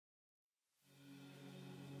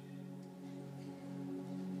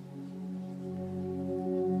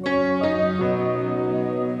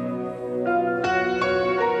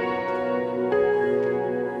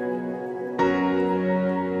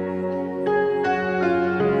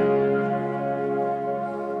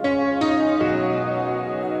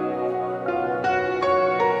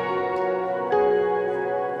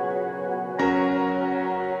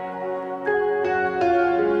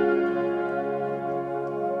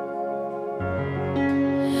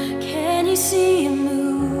see him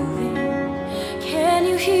moving? Can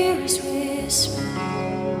you hear his whisper?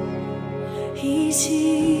 He's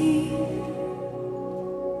here.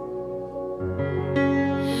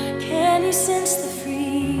 Can you sense the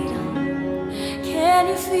freedom? Can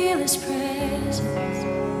you feel his presence?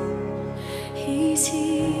 He's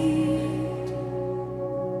here.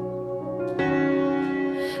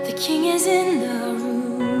 The King is in the room.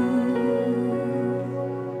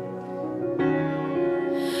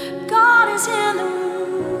 God is in the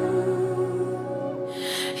room.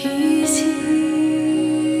 He's here.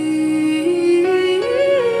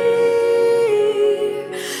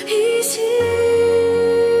 He's here.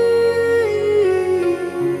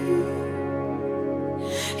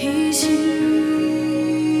 He's here.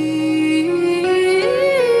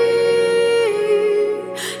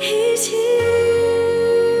 He's here.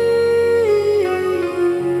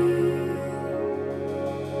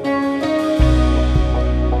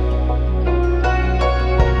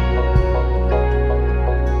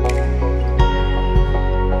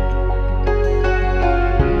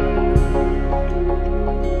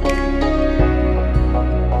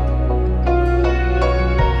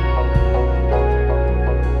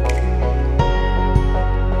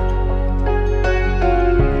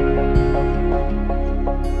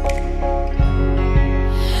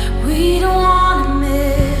 We don't want to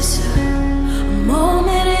miss a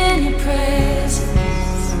moment in your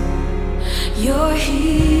presence. You're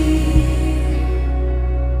here,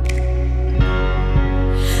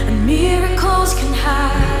 and miracles can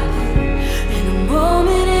happen in a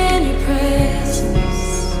moment in your presence.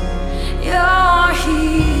 You're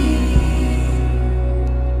here.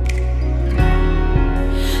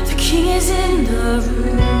 The King is in the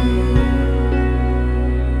room.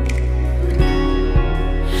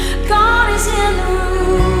 God is in the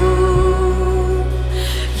room.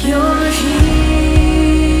 You're here.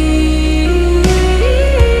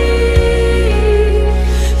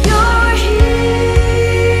 You're here.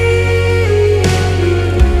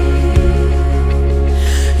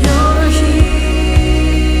 You're here.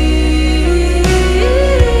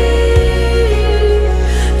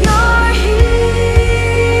 You're here.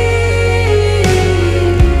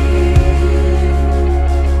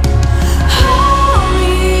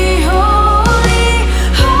 Holy, holy,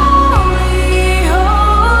 holy,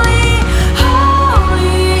 holy,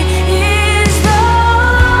 holy is the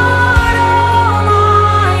Lord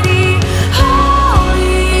Almighty.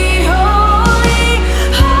 Holy, holy,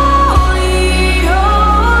 holy,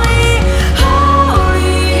 holy,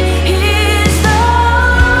 holy is the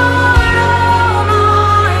Lord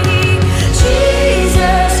Almighty.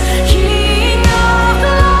 Jesus, King of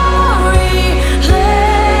glory,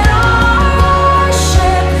 let our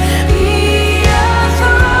worship be a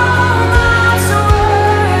throne that's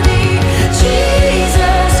worthy.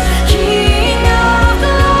 Jesus, King of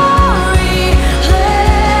glory,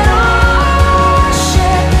 let our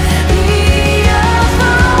worship be a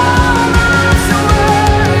throne that's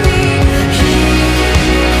worthy.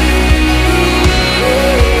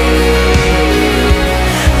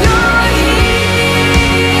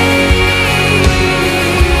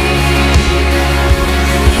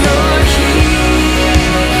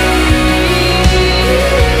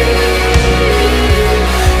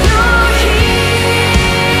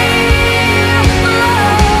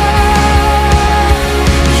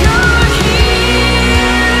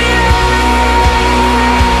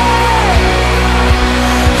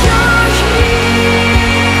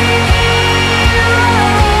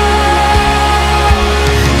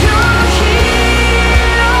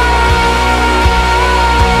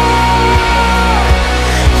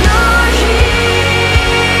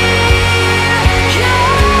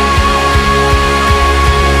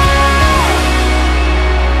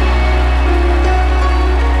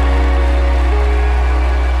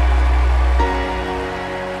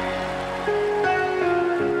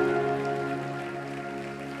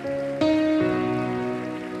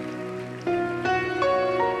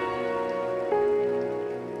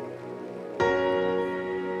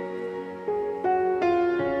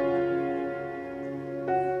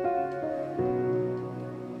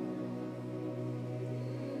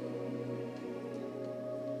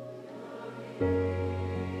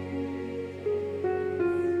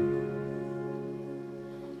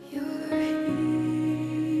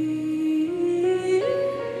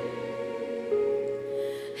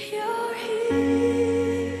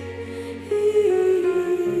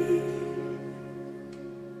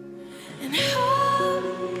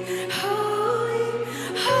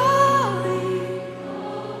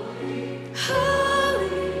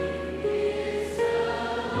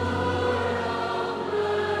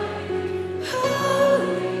 Holy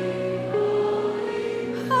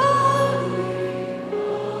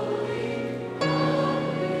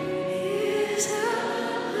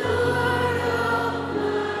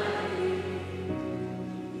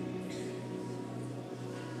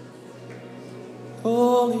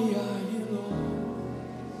Holy are you, Lord.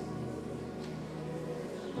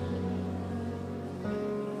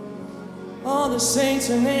 All the saints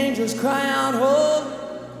and angels cry out, holy,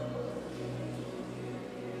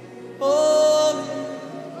 holy,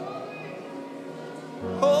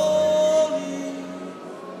 holy,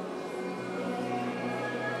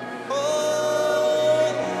 holy.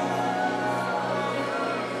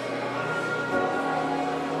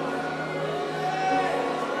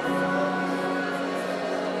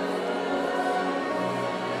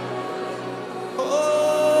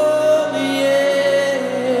 Holy, yeah.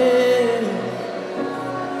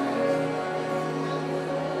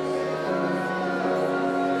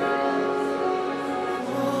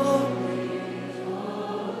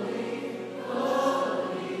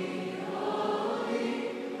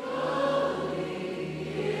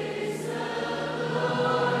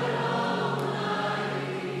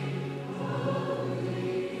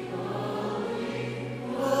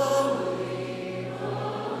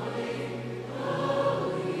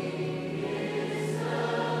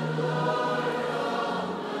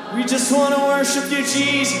 We just want to worship you,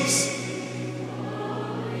 Jesus.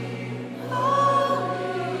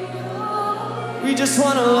 We just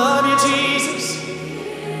want to love you, Jesus.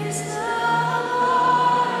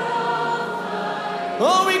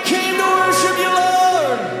 Oh, we came to worship you,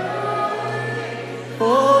 Lord.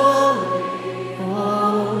 Holy,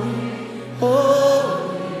 holy,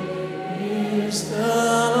 holy is the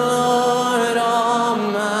Lord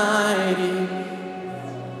Almighty.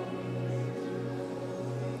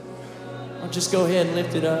 Just go ahead and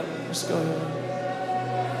lift it up. Just go ahead.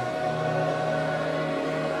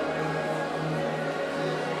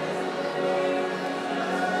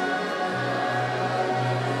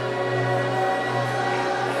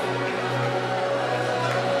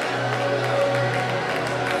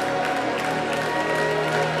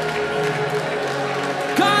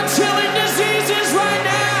 God's healing diseases right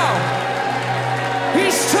now.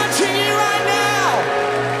 He's touching you right now.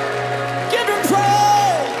 Give him praise.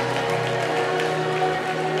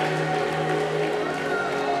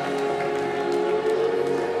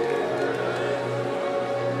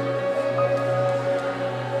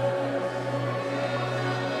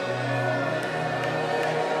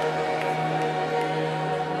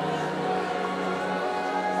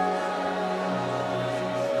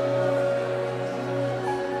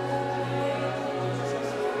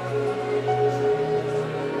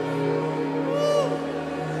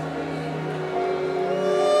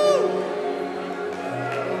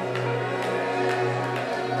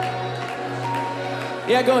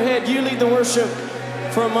 Yeah, go ahead. You lead the worship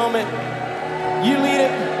for a moment. You lead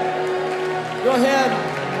it. Go ahead.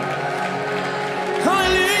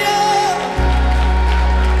 Hallelujah.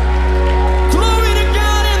 Glory to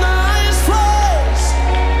God in the highest place.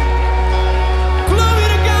 Glory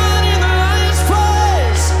to God in the highest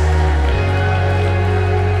place.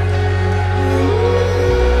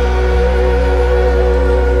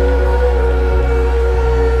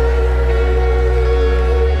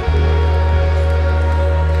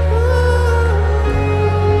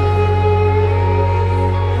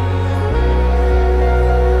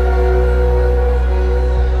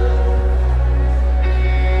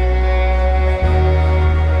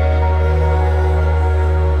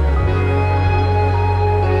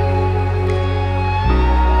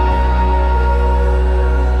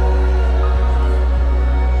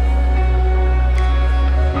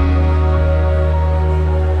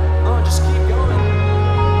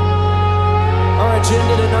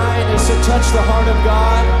 Touch the heart of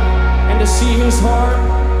God and to see his heart.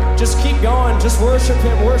 Just keep going. Just worship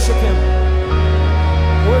him, worship him.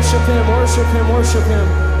 Worship him, worship him, worship him.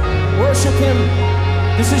 Worship him.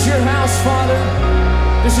 This is your house, Father.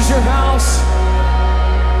 This is your house.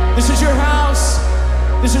 This is your house.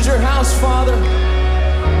 This is your house, Father.